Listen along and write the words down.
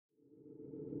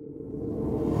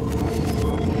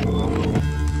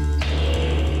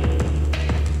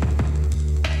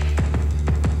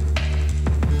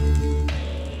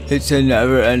It's a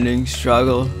never-ending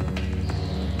struggle,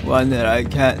 one that I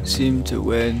can't seem to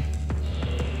win.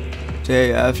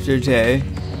 Day after day,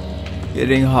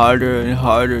 getting harder and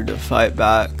harder to fight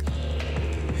back.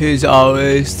 He's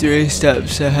always 3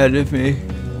 steps ahead of me,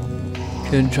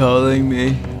 controlling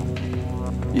me,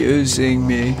 using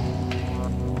me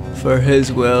for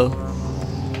his will,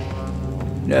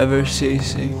 never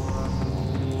ceasing.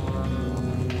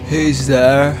 He's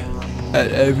there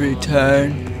at every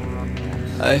turn.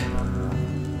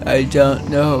 I don't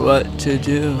know what to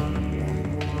do.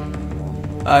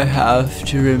 I have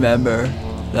to remember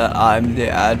that I'm the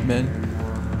admin.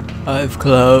 I've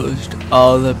closed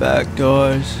all the back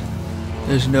doors.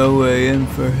 There's no way in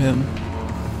for him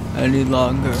any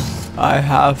longer. I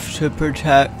have to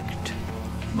protect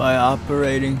my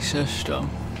operating system.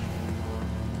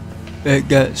 It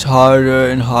gets harder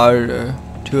and harder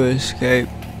to escape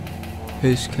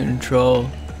his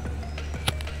control.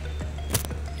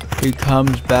 He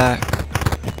comes back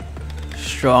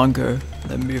stronger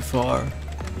than before,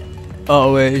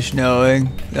 always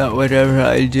knowing that whatever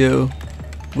I do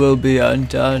will be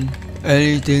undone.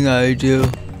 Anything I do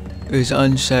is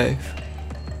unsafe.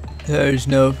 There's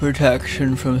no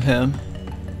protection from him,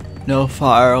 no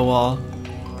firewall.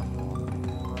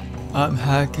 I'm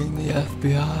hacking the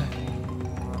FBI.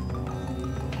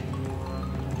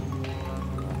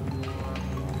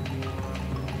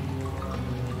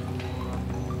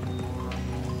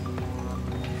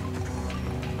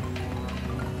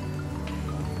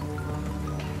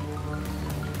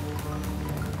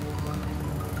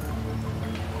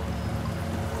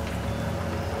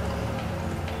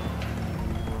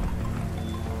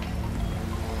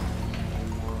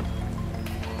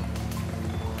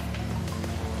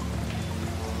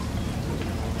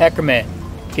 Hackerman,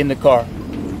 get in the car.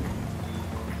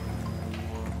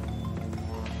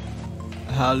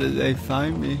 How did they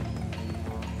find me?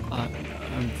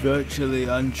 I'm virtually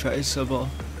untraceable.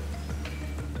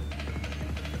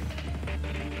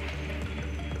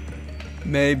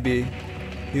 Maybe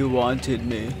he wanted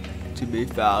me to be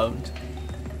found.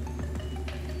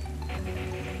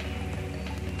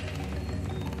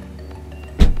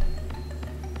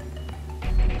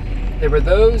 There were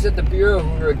those at the Bureau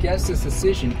who were against this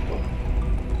decision.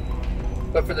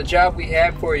 But for the job we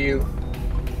have for you,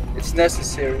 it's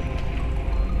necessary.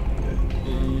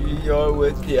 You're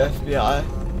with the FBI?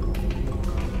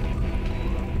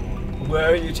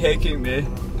 Where are you taking me?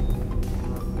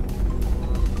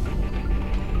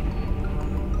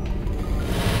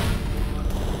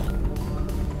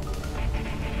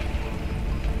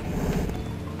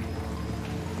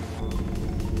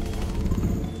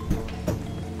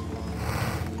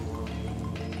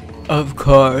 Of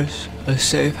course, a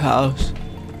safe house,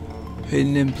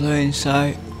 hidden in plain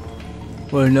sight,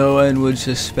 where no one would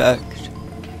suspect.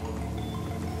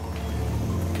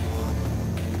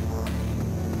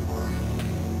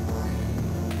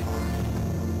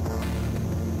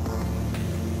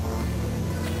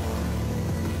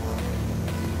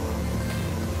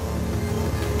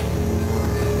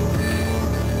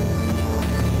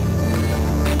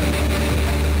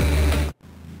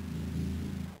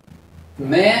 The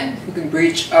man who can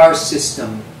breach our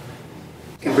system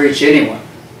can breach anyone.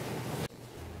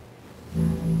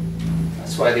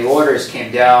 That's why the orders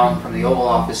came down from the Oval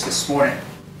Office this morning.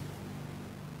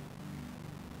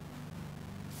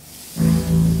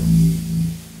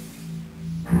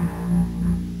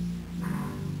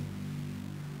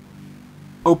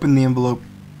 Open the envelope.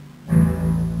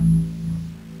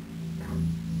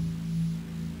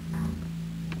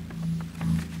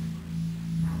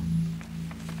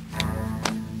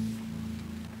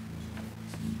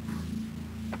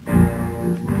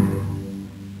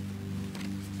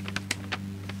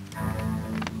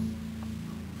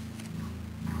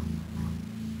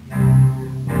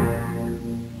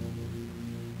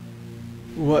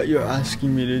 What you're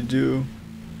asking me to do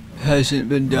hasn't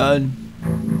been done.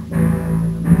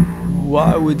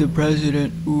 Why would the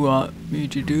president want me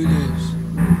to do this?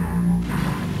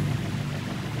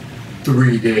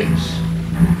 3 days.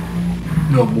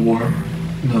 No more,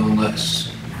 no less.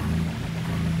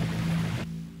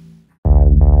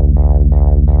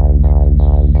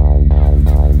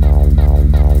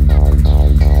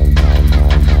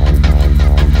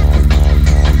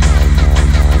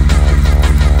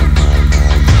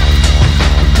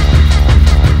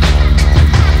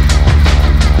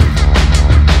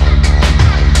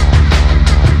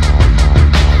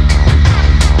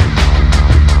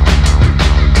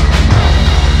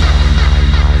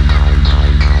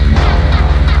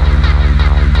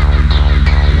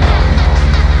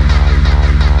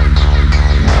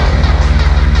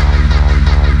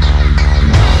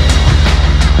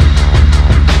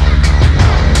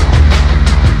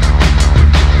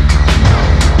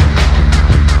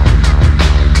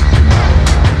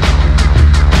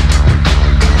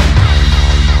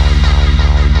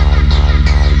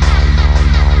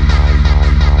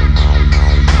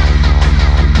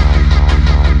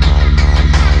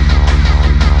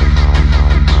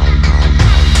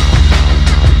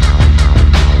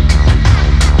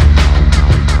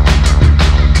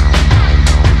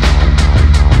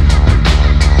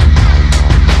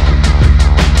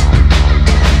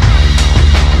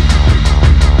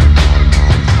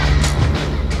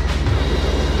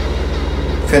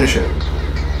 Finish it.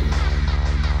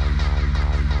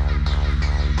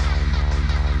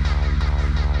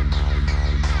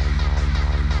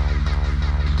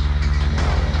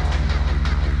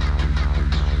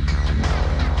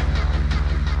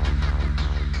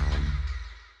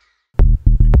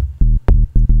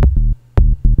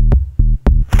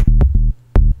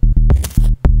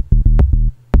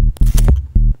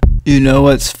 You know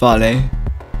what's funny?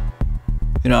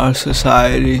 In our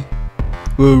society,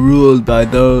 we're ruled by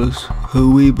those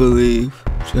who we believe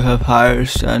to have higher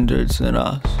standards than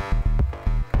us.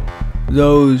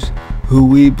 Those who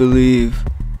we believe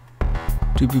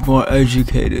to be more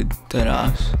educated than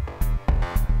us.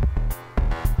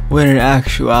 When in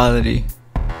actuality,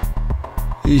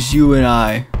 it's you and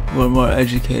I who are more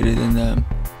educated than them.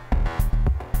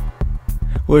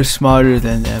 We're smarter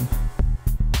than them.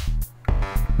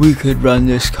 We could run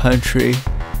this country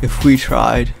if we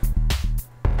tried.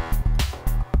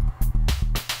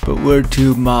 But we're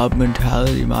too mob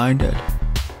mentality minded.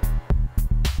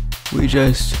 We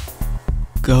just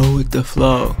go with the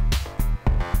flow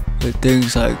with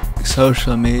things like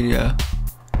social media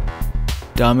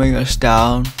dumbing us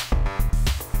down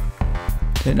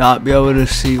to not be able to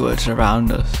see what's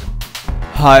around us.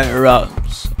 Higher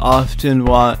ups often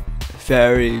want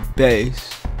very base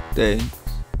things.